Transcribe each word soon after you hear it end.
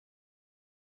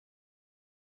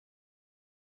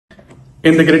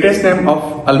In the greatest name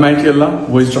of Almighty Allah,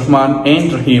 who is Rahman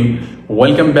and Rahim,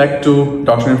 welcome back to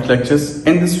Dr. Nif's Lectures.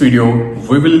 In this video,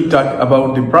 we will talk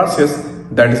about the process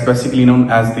that is basically known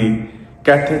as the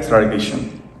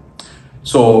catheterization.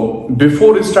 So,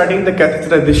 before starting the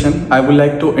catheterization, I would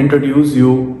like to introduce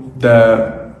you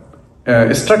the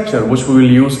structure which we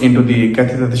will use into the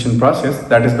catheterization process,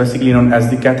 that is basically known as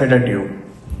the catheter tube.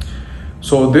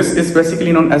 So, this is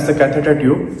basically known as the catheter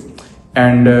tube.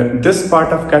 And this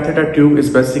part of catheter tube is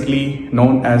basically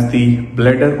known as the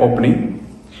bladder opening,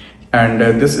 and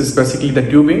this is basically the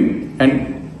tubing,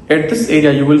 and at this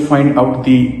area you will find out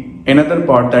the another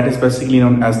part that is basically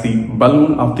known as the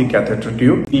balloon of the catheter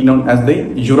tube, known as the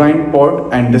urine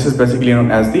port, and this is basically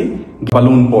known as the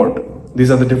balloon port.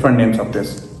 These are the different names of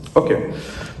this. Okay,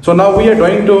 so now we are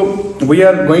going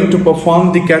to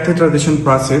perform the catheterization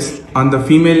process on the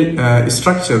female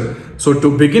structure. So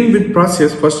to begin with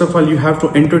process, first of all, you have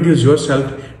to introduce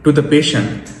yourself to the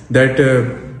patient, that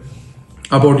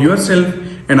about yourself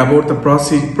and about the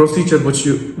procedure which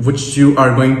you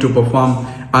are going to perform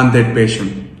on that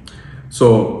patient.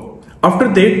 So after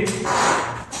that,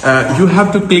 you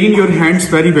have to clean your hands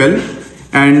very well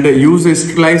and use a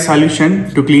sterile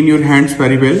solution to clean your hands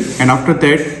very well. And after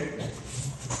that,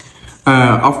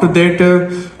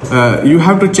 you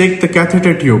have to check the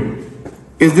catheter tube.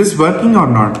 Is this working or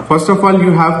not? First of all,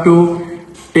 you have to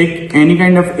take any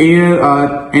kind of air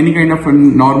or any kind of a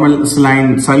normal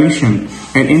saline solution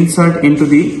and insert into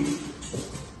the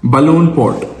balloon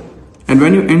port. And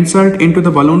when you insert into the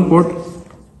balloon port,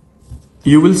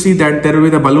 you will see that there will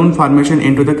be the balloon formation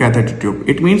into the catheter tube.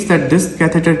 It means that this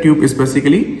catheter tube is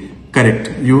basically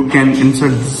correct. You can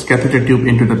insert this catheter tube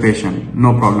into the patient.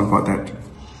 No problem for that.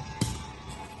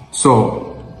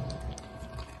 So,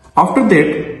 after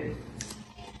that,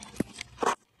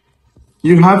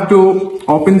 you have to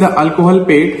open the alcohol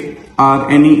pad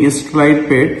or any sterile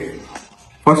pad.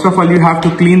 First of all, you have to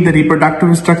clean the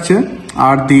reproductive structure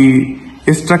or the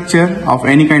structure of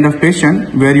any kind of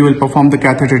patient where you will perform the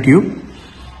catheter tube.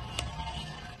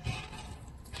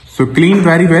 So clean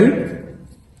very well.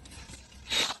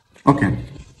 Okay.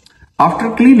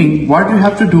 After cleaning, what you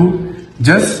have to do,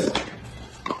 just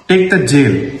take the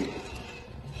gel.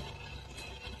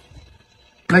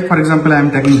 Like for example, I am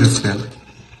taking this gel.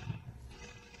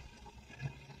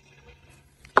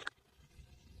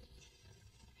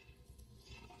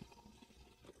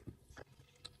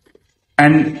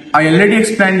 And I already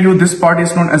explained you, this part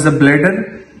is known as the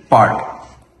bladder part,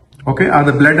 okay, or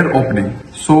the bladder opening.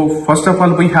 So first of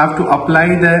all, we have to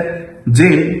apply the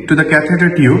gel to the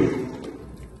catheter tube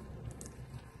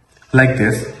like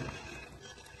this.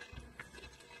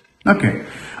 Okay,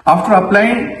 after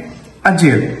applying a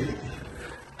gel,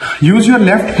 use your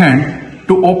left hand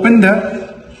to open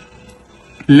the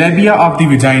labia of the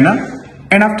vagina,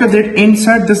 and after that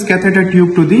insert this catheter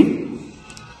tube to the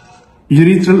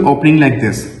urethral opening like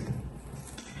this,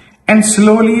 and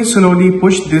slowly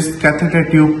push this catheter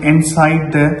tube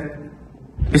inside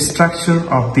the structure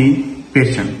of the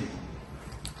patient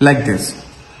like this.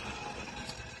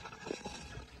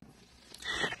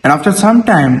 And after some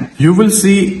time, you will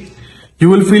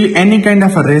feel any kind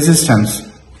of a resistance.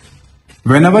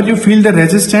 Whenever you feel the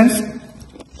resistance,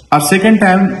 or second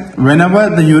time, whenever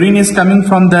the urine is coming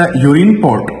from the urine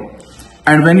port,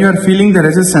 and when you are feeling the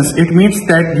resistance, it means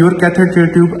that your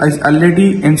catheter tube is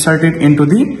already inserted into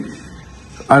the,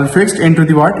 or fixed into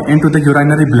the what? Into the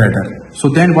urinary bladder. So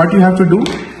then what you have to do,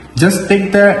 just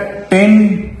take the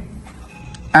 10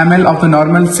 ml of the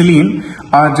normal saline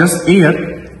or just air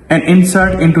and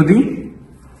insert into the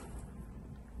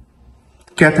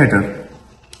catheter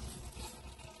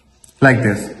like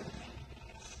this.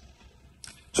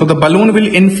 So the balloon will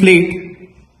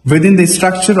inflate within the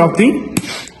structure of the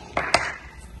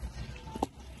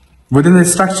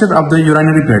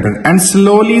urinary bladder, and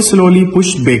slowly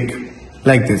push back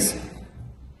like this.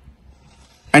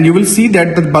 And you will see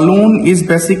that the balloon is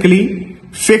basically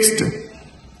fixed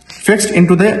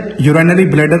into the urinary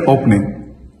bladder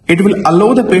opening. It will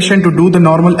allow the patient to do the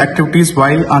normal activities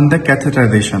while on the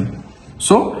catheterization.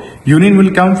 So urine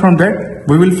will come from that.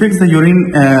 We will fix the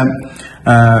urine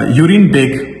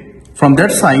bag from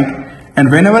that side, and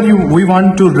whenever we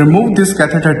want to remove this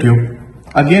catheter tube,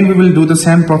 again we will do the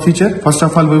same procedure. First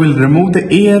of all, we will remove the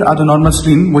air or the normal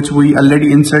saline which we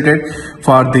already inserted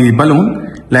for the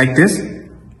balloon like this.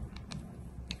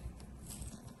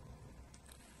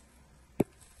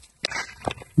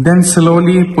 Then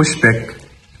slowly push back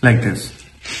like this.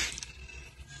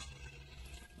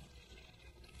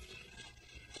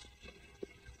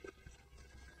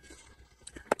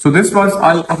 So this was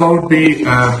all about the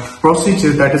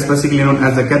procedure that is basically known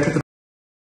as the catheterization.